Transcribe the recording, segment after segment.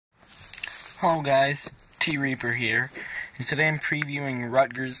Hello guys, T Reaper here, and today I'm previewing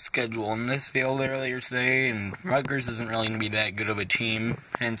Rutgers' schedule. And this failed earlier today, and Rutgers isn't really going to be that good of a team,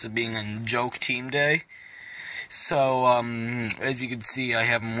 hence it being a joke team day. So, as you can see, I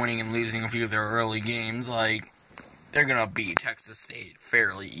have them winning and losing a few of their early games. Like, they're going to beat Texas State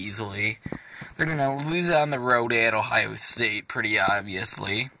fairly easily. They're going to lose on the road at Ohio State, pretty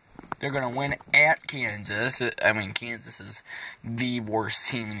obviously. They're going to win at Kansas. Kansas is the worst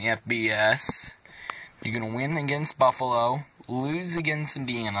team in the FBS. They're going to win against Buffalo, lose against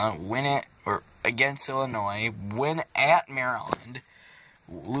Indiana, against Illinois, win at Maryland,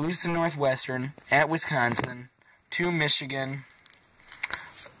 lose to Northwestern, at Wisconsin, to Michigan,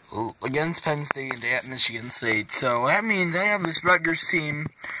 against Penn State, and at Michigan State. So that means I have this Rutgers team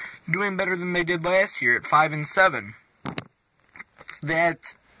doing better than they did last year at 5-7.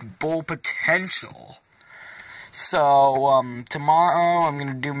 That's bowl potential. So, tomorrow I'm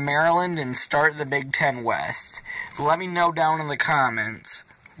going to do Maryland and start the Big Ten West. Let me know down in the comments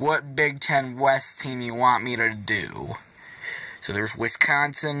what Big Ten West team you want me to do. So there's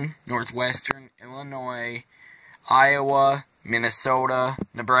Wisconsin, Northwestern, Illinois, Iowa, Minnesota,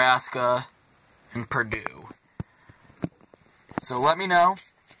 Nebraska, and Purdue. So let me know.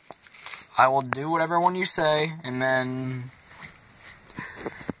 I will do whatever one you say, and then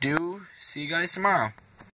see you guys tomorrow.